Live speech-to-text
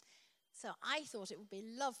So I thought it would be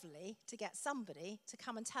lovely to get somebody to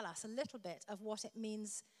come and tell us a little bit of what it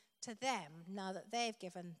means to them now that they've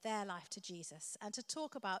given their life to Jesus, and to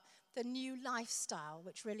talk about the new lifestyle,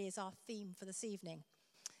 which really is our theme for this evening.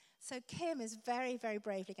 So Kim is very, very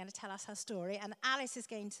bravely going to tell us her story, and Alice is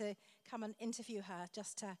going to come and interview her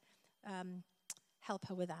just to help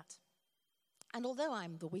her with that. And although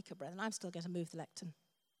I'm the weaker brethren, I'm still going to move the lectern.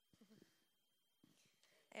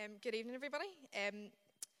 Good evening, everybody.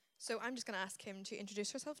 So I'm just going to ask Kim to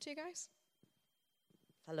introduce herself to you guys.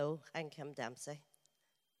 Hello, I'm Kim Dempsey.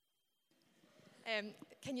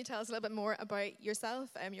 Can you tell us a little bit more about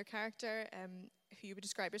yourself, your character, who you would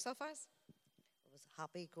describe yourself as? I was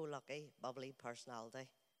happy-go-lucky, bubbly personality.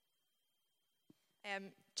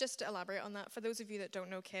 Just to elaborate on that, for those of you that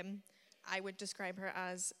don't know Kim, I would describe her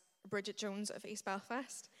as Bridget Jones of East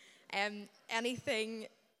Belfast. Anything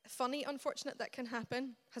funny, unfortunate that can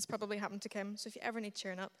happen has probably happened to Kim. So if you ever need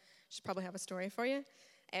cheering up, she'll probably have a story for you.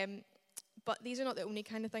 But these are not the only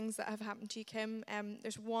kind of things that have happened to you, Kim.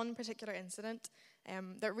 There's one particular incident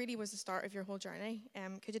that really was the start of your whole journey.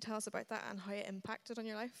 Could you tell us about that and how it impacted on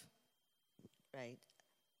your life? Right.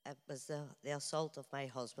 It was the assault of my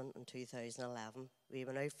husband in 2011. We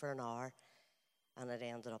went out for an hour and it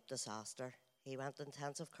ended up disaster. He went to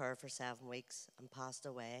intensive care for 7 weeks and passed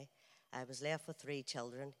away. I was left with 3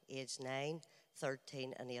 children, aged 9,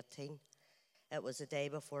 13 and 18. It was the day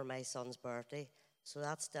before my son's birthday, so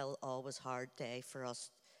that's still always a hard day for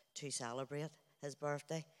us to celebrate his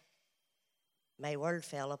birthday. My world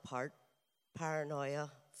fell apart.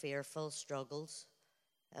 Paranoia, fearful struggles,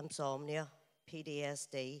 insomnia,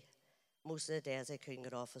 PTSD. Most of the days I couldn't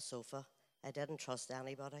get off a sofa. I didn't trust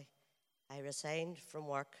anybody. I resigned from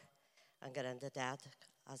work and got into debt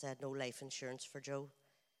as I had no life insurance for Joe.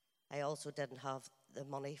 I also didn't have the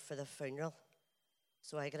money for the funeral,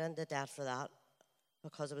 so I got into debt for that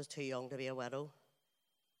because I was too young to be a widow.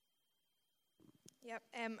 Yep.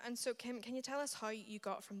 And so, Kim, can you tell us how you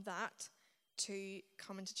got from that to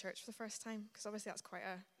coming to church for the first time? Because obviously that's quite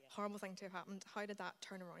a horrible thing to have happened. How did that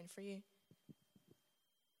turn around for you?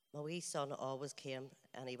 My wee son always came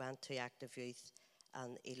and he went to Active Youth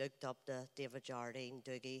and he looked up to David Jardine,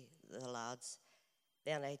 Dougie, the lads.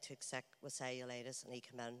 Then I took sick with cellulitis and he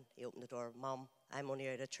came in, he opened the door, Mum, I'm only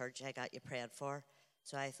out of church, I got you prayed for.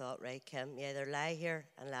 So I thought, right, Kim, you either lie here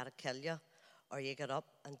and let it kill you, or you get up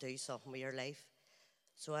and do something with your life.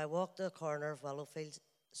 So I walked to the corner of Willowfield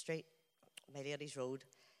Street, My Lady's Road,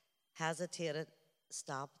 hesitated,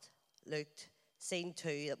 stopped, looked, seen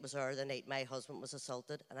 2 that was there the night my husband was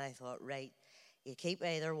assaulted, and I thought, right, you keep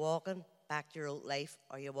either walking back to your old life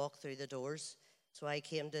or you walk through the doors. So I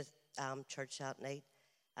came to church that night,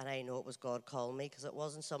 and I know it was God calling me, because it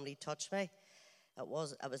wasn't somebody touched me. It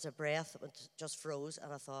was a breath that just froze,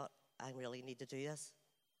 and I thought, I really need to do this.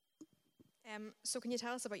 So can you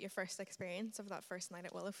tell us about your first experience of that first night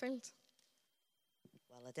at Willowfield?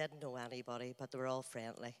 Well, I didn't know anybody, but they were all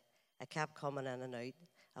friendly. I kept coming in and out.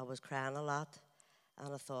 I was crying a lot,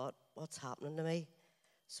 and I thought, what's happening to me?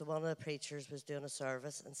 So one of the preachers was doing a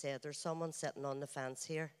service and said, there's someone sitting on the fence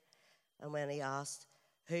here. And when he asked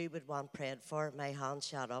who would want prayed for, my hand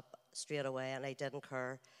shot up straight away, and I didn't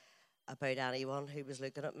care about anyone who was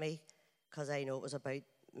looking at me, because I know it was about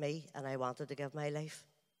me and I wanted to give my life.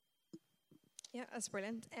 Yeah, that's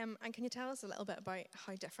brilliant. And can you tell us a little bit about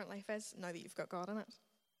how different life is now that you've got God in it?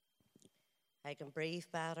 I can breathe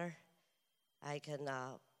better. I can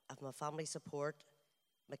have my family support.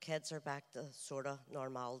 My kids are back to sort of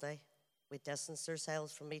normality. We distance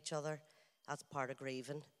ourselves from each other. That's part of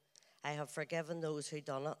grieving. I have forgiven those who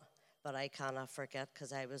done it, but I cannot forget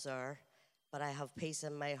because I was there. But I have peace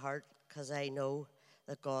in my heart because I know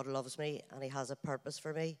that God loves me and he has a purpose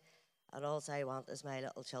for me. And all I want is my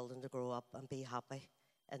little children to grow up and be happy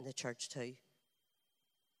in the church too.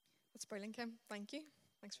 That's brilliant, Kim. Thank you.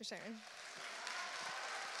 Thanks for sharing.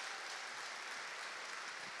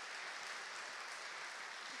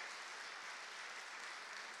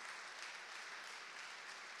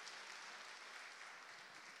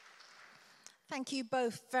 Thank you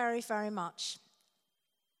both very, very much.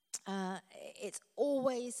 It's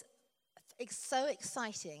always so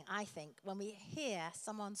exciting, I think, when we hear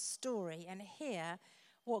someone's story and hear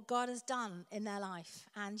what God has done in their life.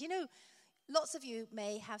 And, you know, lots of you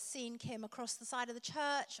may have seen Kim across the side of the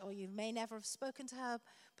church, or you may never have spoken to her,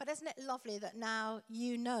 but isn't it lovely that now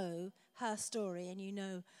you know her story and you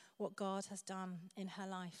know what God has done in her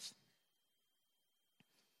life?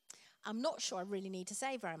 I'm not sure I really need to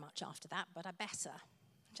say very much after that, but I better,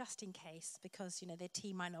 just in case, because, you know, the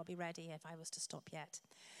tea might not be ready if I was to stop yet.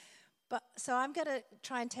 But so I'm going to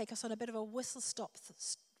try and take us on a bit of a whistle-stop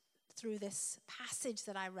through this passage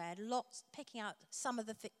that I read, lots picking out some of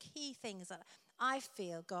the key things that I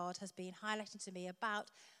feel God has been highlighting to me about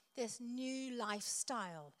this new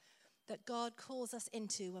lifestyle that God calls us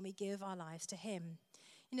into when we give our lives to him.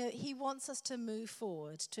 You know, he wants us to move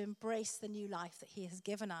forward, to embrace the new life that he has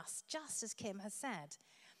given us, just as Kim has said.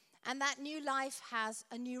 And that new life has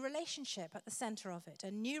a new relationship at the center of it,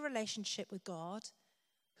 a new relationship with God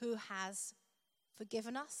who has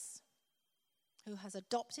forgiven us, who has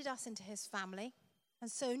adopted us into his family, and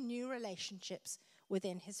so new relationships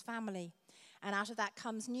within his family. And out of that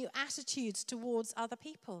comes new attitudes towards other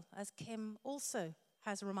people, as Kim also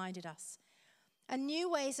has reminded us. And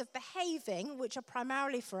new ways of behaving, which are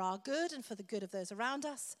primarily for our good and for the good of those around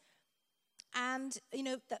us. And, you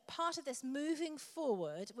know, that part of this moving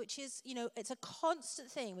forward, which is, you know, it's a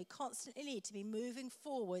constant thing. We constantly need to be moving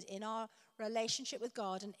forward in our relationship with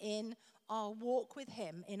God and in our walk with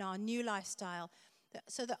him, in our new lifestyle,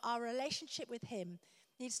 so that our relationship with him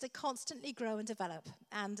needs to constantly grow and develop,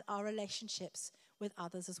 and our relationships with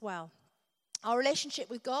others as well. Our relationship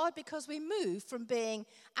with God, because we move from being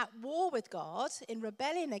at war with God, in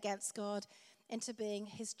rebellion against God, into being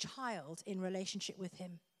his child in relationship with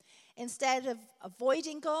him. Instead of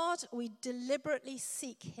avoiding God, we deliberately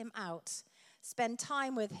seek him out, spend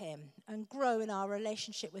time with him, and grow in our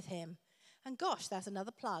relationship with him. And gosh, that's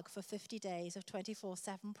another plug for 50 days of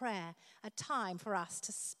 24/7 prayer, a time for us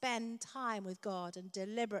to spend time with God and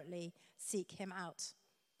deliberately seek him out.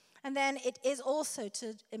 And then it is also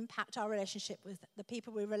to impact our relationship with the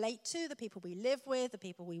people we relate to, the people we live with, the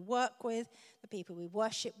people we work with, the people we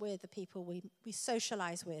worship with, the people we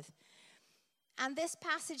socialize with. And this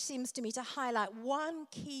passage seems to me to highlight one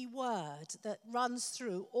key word that runs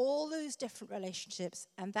through all those different relationships,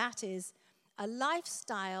 and that is a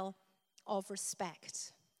lifestyle of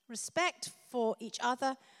respect. Respect for each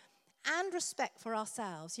other and respect for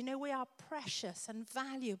ourselves. You know, we are precious and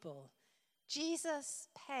valuable. Jesus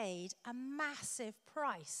paid a massive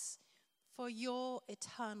price for your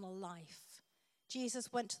eternal life.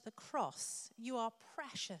 Jesus went to the cross. You are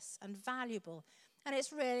precious and valuable. And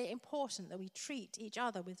it's really important that we treat each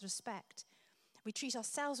other with respect. We treat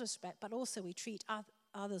ourselves with respect, but also we treat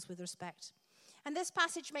others with respect. And this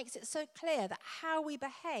passage makes it so clear that how we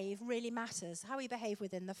behave really matters. How we behave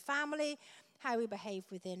within the family, how we behave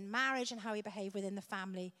within marriage, and how we behave within the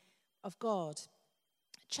family of God.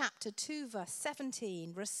 Chapter 2, verse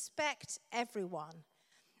 17, respect everyone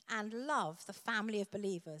and love the family of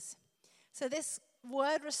believers. So this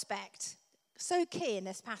word respect, so key in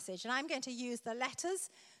this passage. And I'm going to use the letters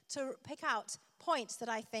to pick out points that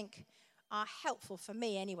I think are helpful for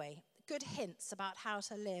me anyway. Good hints about how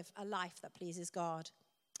to live a life that pleases God.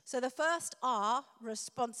 So the first R,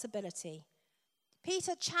 responsibility.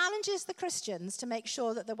 Peter challenges the Christians to make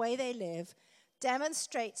sure that the way they live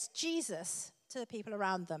demonstrates Jesus to the people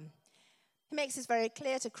around them. He makes this very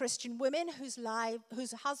clear to Christian women whose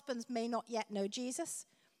husbands may not yet know Jesus.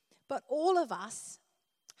 But all of us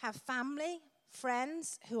have family,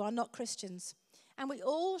 friends who are not Christians. And we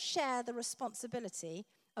all share the responsibility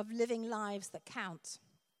of living lives that count.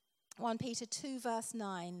 1 Peter 2 verse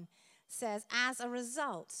 9 says, as a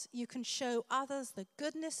result, you can show others the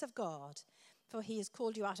goodness of God, for he has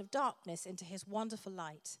called you out of darkness into his wonderful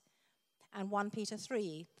light. And 1 Peter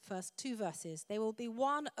 3, first 2 verses, they will be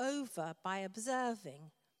won over by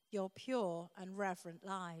observing your pure and reverent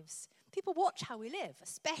lives. People watch how we live,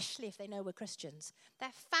 especially if they know we're Christians. They're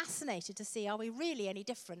fascinated to see, are we really any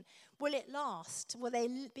different? Will it last? Will they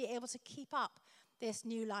be able to keep up this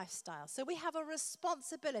new lifestyle? So we have a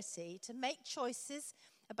responsibility to make choices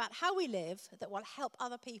about how we live that will help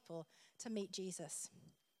other people to meet Jesus.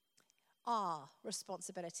 R,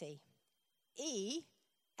 responsibility. E,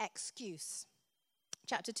 excuse.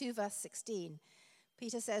 Chapter 2, verse 16.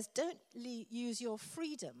 Peter says, don't use your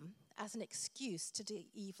freedom as an excuse to do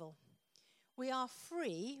evil. We are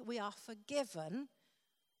free, we are forgiven,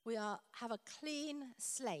 we have a clean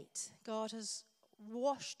slate. God has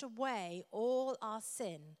washed away all our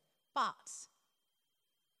sin, but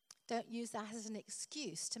don't use that as an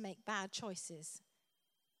excuse to make bad choices.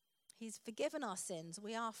 He's forgiven our sins,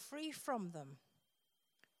 we are free from them.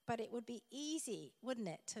 But it would be easy, wouldn't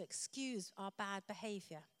it, to excuse our bad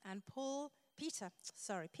behavior. And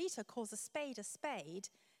Peter calls a spade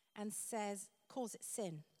and calls it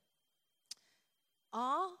sin.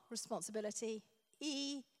 R, responsibility.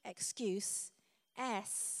 E, excuse.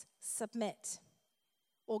 S, submit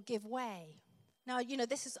or give way. Now, you know,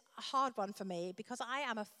 this is a hard one for me because I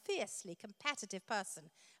am a fiercely competitive person.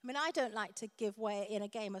 I mean, I don't like to give way in a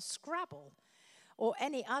game of Scrabble or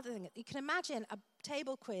any other thing. You can imagine a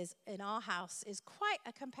table quiz in our house is quite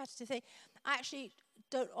a competitive thing. I actually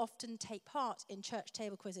don't often take part in church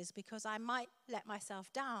table quizzes because I might let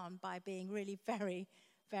myself down by being really very,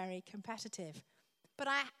 very competitive. But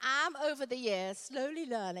I am, over the years, slowly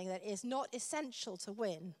learning that it's not essential to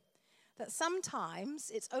win. That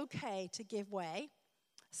sometimes it's okay to give way.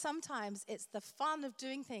 Sometimes it's the fun of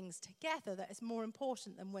doing things together that is more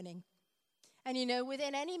important than winning. And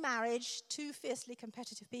within any marriage, two fiercely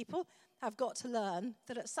competitive people have got to learn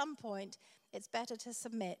that at some point it's better to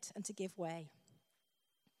submit and to give way.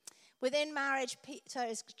 Within marriage, Peter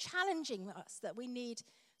is challenging us that we need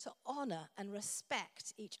to honor and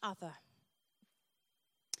respect each other.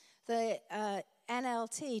 The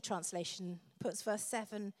NLT translation puts verse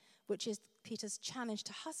 7, which is Peter's challenge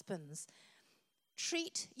to husbands.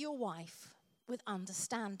 Treat your wife with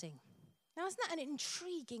understanding. Now, isn't that an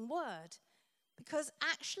intriguing word? Because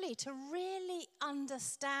actually, to really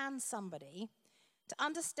understand somebody, to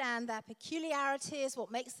understand their peculiarities,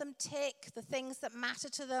 what makes them tick, the things that matter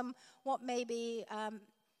to them, what maybe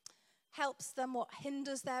helps them, what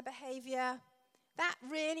hinders their behavior, that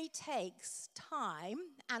really takes time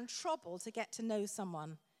and trouble to get to know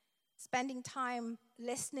someone. Spending time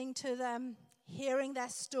listening to them, hearing their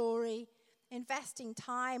story, investing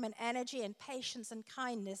time and energy and patience and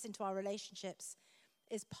kindness into our relationships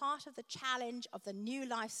is part of the challenge of the new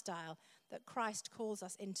lifestyle that Christ calls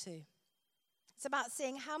us into. It's about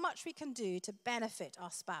seeing how much we can do to benefit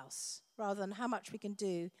our spouse rather than how much we can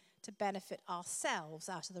do to benefit ourselves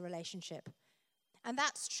out of the relationship. And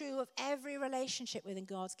that's true of every relationship within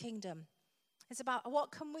God's kingdom. It's about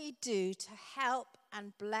what can we do to help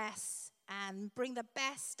and bless and bring the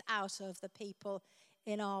best out of the people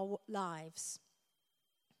in our lives.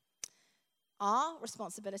 R,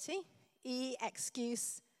 responsibility. E,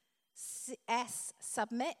 excuse. S,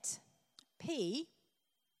 submit. P,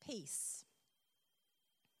 peace.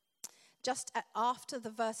 Just after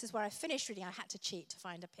the verses where I finished reading, I had to cheat to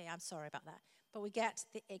find a P. I'm sorry about that. But we get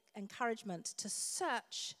the encouragement to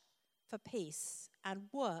search for peace and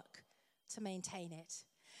work to maintain it.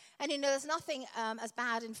 And there's nothing as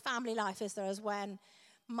bad in family life as there is when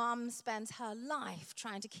mum spends her life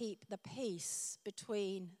trying to keep the peace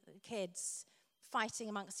between the kids, fighting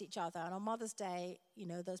amongst each other. And on Mother's Day,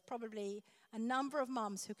 there's probably a number of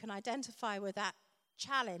mums who can identify with that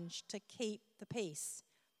challenge to keep the peace.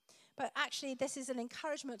 But actually, this is an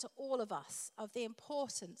encouragement to all of us of the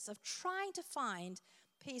importance of trying to find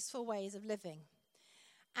peaceful ways of living.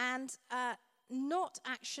 And not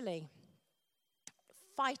actually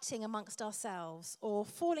fighting amongst ourselves or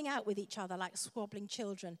falling out with each other like squabbling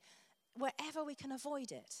children, wherever we can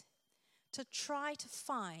avoid it. To try to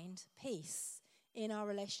find peace in our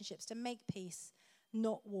relationships, to make peace,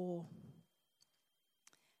 not war.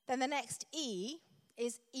 Then the next E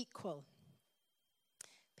is equal.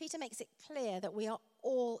 Peter makes it clear that we are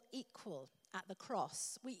all equal at the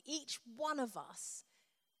cross. Each one of us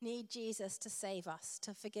need Jesus to save us,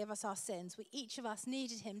 to forgive us our sins. Each of us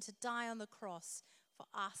needed him to die on the cross for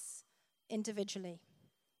us individually.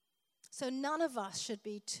 So none of us should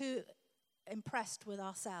be too impressed with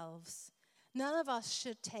ourselves. None of us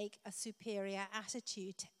should take a superior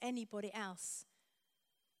attitude to anybody else.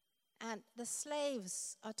 And the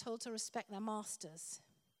slaves are told to respect their masters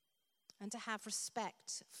and to have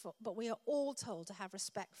respect for, but we are all told to have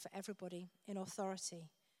respect for everybody in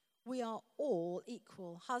authority. We are all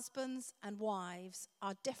equal. Husbands and wives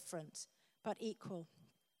are different, but equal.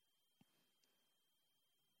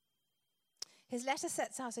 His letter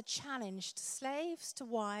sets out a challenge to slaves, to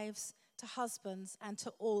wives, to husbands, and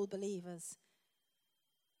to all believers.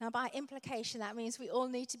 Now, by implication, that means we all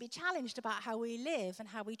need to be challenged about how we live and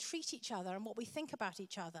how we treat each other and what we think about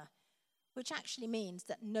each other, which actually means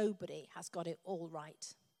that nobody has got it all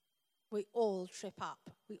right. We all trip up.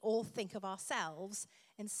 We all think of ourselves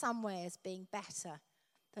in some way as being better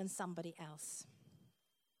than somebody else.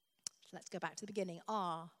 So let's go back to the beginning.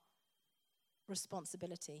 R,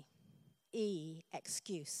 responsibility. E,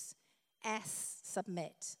 excuse. S,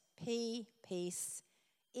 submit. P, peace.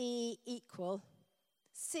 E, equal.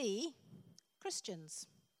 C, Christians.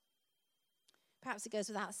 Perhaps it goes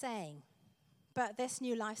without saying, but this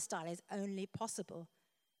new lifestyle is only possible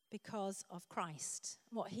because of Christ,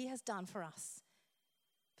 what he has done for us.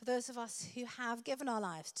 For those of us who have given our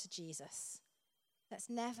lives to Jesus, let's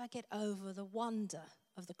never get over the wonder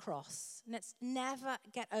of the cross. Let's never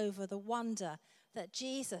get over the wonder that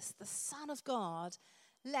Jesus, the Son of God,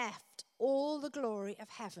 left all the glory of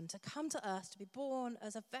heaven to come to earth, to be born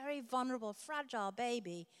as a very vulnerable, fragile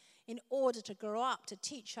baby in order to grow up, to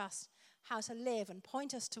teach us how to live and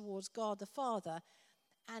point us towards God the Father,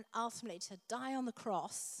 and ultimately to die on the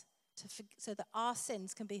cross so that our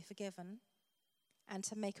sins can be forgiven and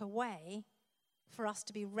to make a way for us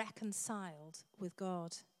to be reconciled with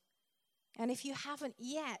God. And if you haven't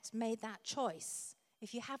yet made that choice,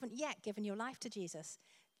 if you haven't yet given your life to Jesus,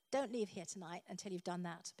 don't leave here tonight until you've done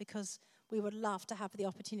that, because we would love to have the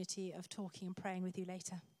opportunity of talking and praying with you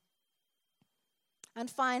later. And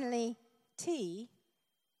finally, T,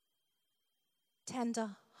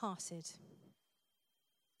 tender-hearted.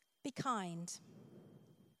 Be kind.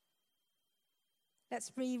 Let's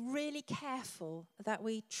be really careful that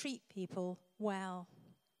we treat people well.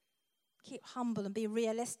 Keep humble and be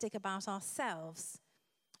realistic about ourselves.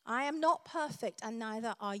 I am not perfect, and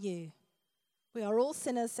neither are you. We are all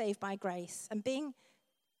sinners saved by grace. And being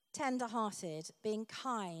tender-hearted, being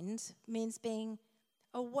kind, means being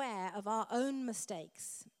aware of our own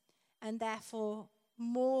mistakes and therefore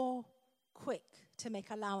more quick to make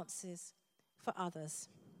allowances for others.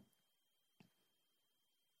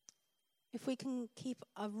 If we can keep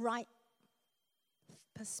a right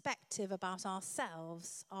perspective about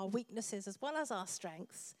ourselves, our weaknesses as well as our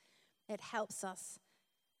strengths, it helps us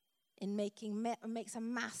in makes a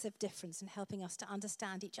massive difference in helping us to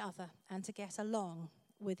understand each other and to get along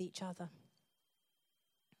with each other.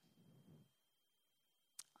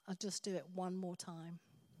 I'll just do it one more time.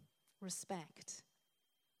 Respect,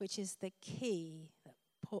 which is the key that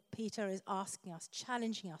Peter is asking us,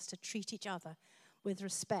 challenging us to treat each other with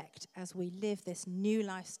respect as we live this new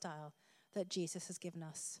lifestyle that Jesus has given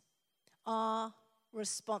us. Our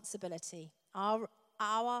responsibility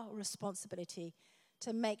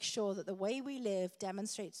to make sure that the way we live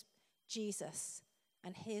demonstrates Jesus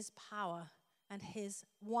and his power and his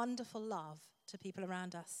wonderful love to people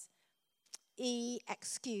around us. E,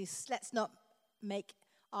 excuse. Let's not make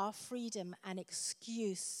our freedom an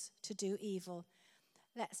excuse to do evil.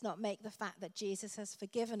 Let's not make the fact that Jesus has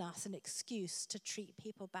forgiven us an excuse to treat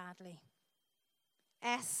people badly.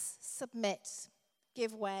 S, submit,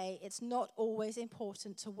 give way. It's not always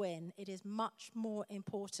important to win. It is much more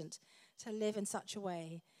important to live in such a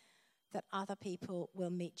way that other people will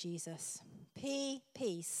meet Jesus. P,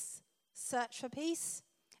 peace. Search for peace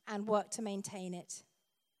and work to maintain it.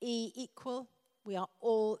 E, equal. We are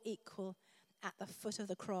all equal at the foot of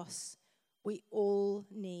the cross. We all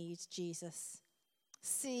need Jesus.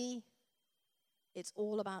 C, it's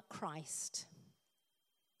all about Christ.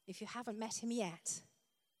 If you haven't met him yet,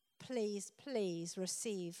 please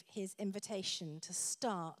receive his invitation to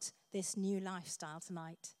start this new lifestyle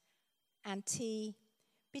tonight. And T,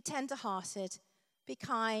 be tender-hearted, be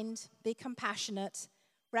kind, be compassionate,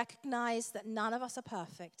 recognize that none of us are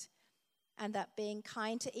perfect, and that being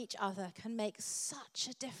kind to each other can make such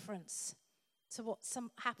a difference to what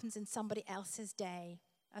happens in somebody else's day.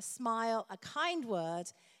 A smile, a kind word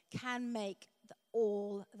can make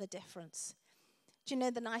all the difference. Do you know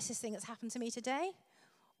the nicest thing that's happened to me today?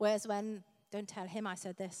 Whereas don't tell him I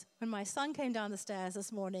said this, when my son came down the stairs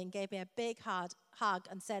this morning, gave me a big hug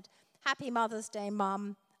and said, "Happy Mother's Day,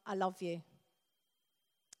 Mum, I love you."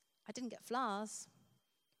 I didn't get flowers,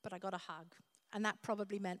 but I got a hug. And that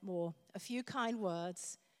probably meant more. A few kind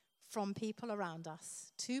words from people around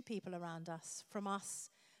us, to people around us, from us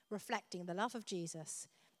reflecting the love of Jesus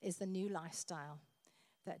is the new lifestyle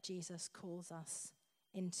that Jesus calls us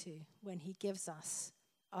into when he gives us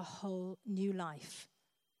a whole new life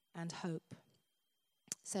and hope.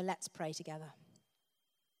 So let's pray together.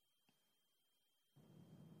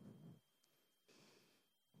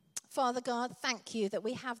 Father God, thank you that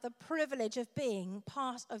we have the privilege of being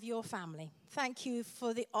part of your family. Thank you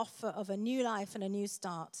for the offer of a new life and a new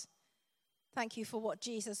start. Thank you for what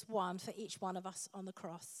Jesus won for each one of us on the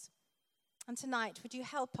cross. And tonight, would you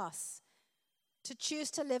help us to choose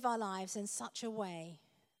to live our lives in such a way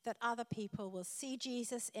that other people will see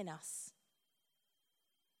Jesus in us,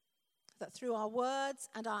 that through our words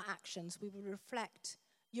and our actions, we will reflect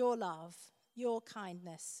your love, your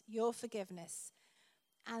kindness, your forgiveness,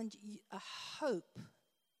 and a hope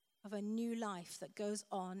of a new life that goes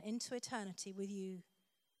on into eternity with you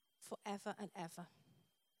forever and ever.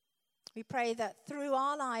 We pray that through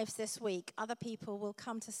our lives this week, other people will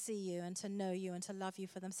come to see you and to know you and to love you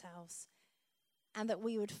for themselves. And that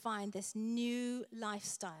we would find this new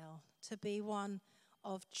lifestyle to be one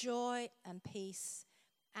of joy and peace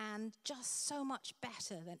and just so much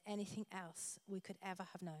better than anything else we could ever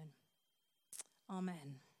have known.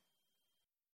 Amen.